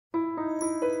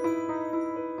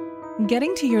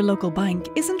Getting to your local bank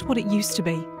isn't what it used to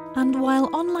be. And while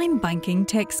online banking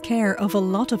takes care of a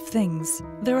lot of things,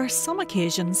 there are some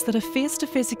occasions that a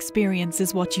face-to-face experience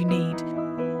is what you need.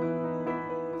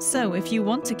 So if you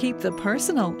want to keep the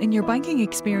personal in your banking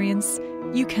experience,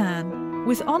 you can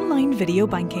with online video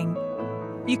banking.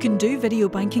 You can do video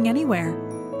banking anywhere,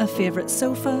 a favourite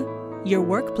sofa, your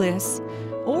workplace,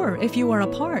 or if you are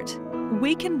apart,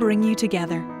 we can bring you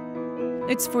together.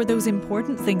 It's for those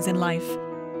important things in life,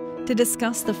 to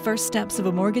discuss the first steps of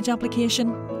a mortgage application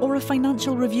or a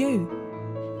financial review.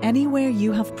 Anywhere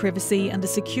you have privacy and a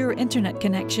secure internet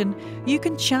connection, you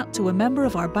can chat to a member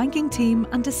of our banking team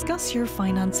and discuss your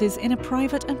finances in a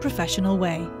private and professional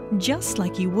way, just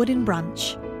like you would in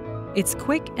branch. It's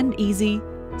quick and easy,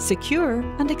 secure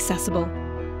and accessible.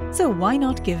 So why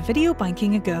not give video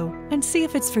banking a go and see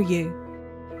if it's for you?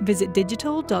 Visit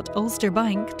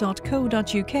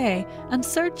digital.ulsterbank.co.uk and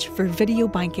search for video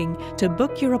banking to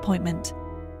book your appointment.